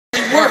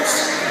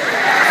worse.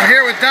 I'm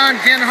here with Don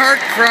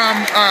Genhart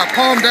from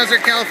Palm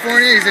Desert,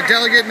 California. He's a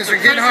delegate, Mr.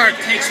 Genhart.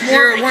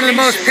 You're one of the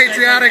most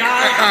patriotic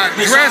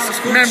dressed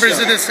members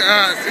of this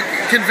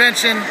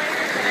convention.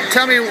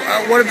 Tell me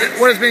what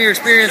has been your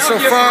experience so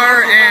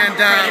far, and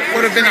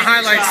what have been the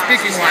highlights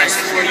speaking-wise?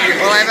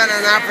 Well, I've had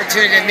an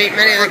opportunity to meet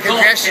many of the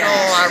congressional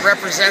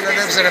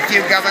representatives and a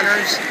few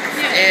governors,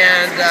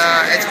 and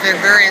it's been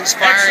very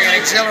inspiring and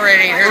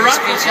exhilarating hearing the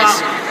speeches.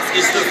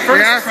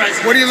 Yeah?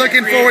 What are you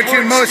looking forward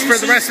to most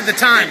for the rest of the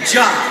time?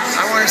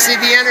 I want to see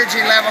the energy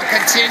level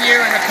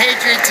continue and the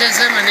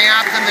patriotism and the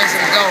optimism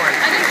going.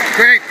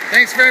 Great.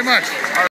 Thanks very much.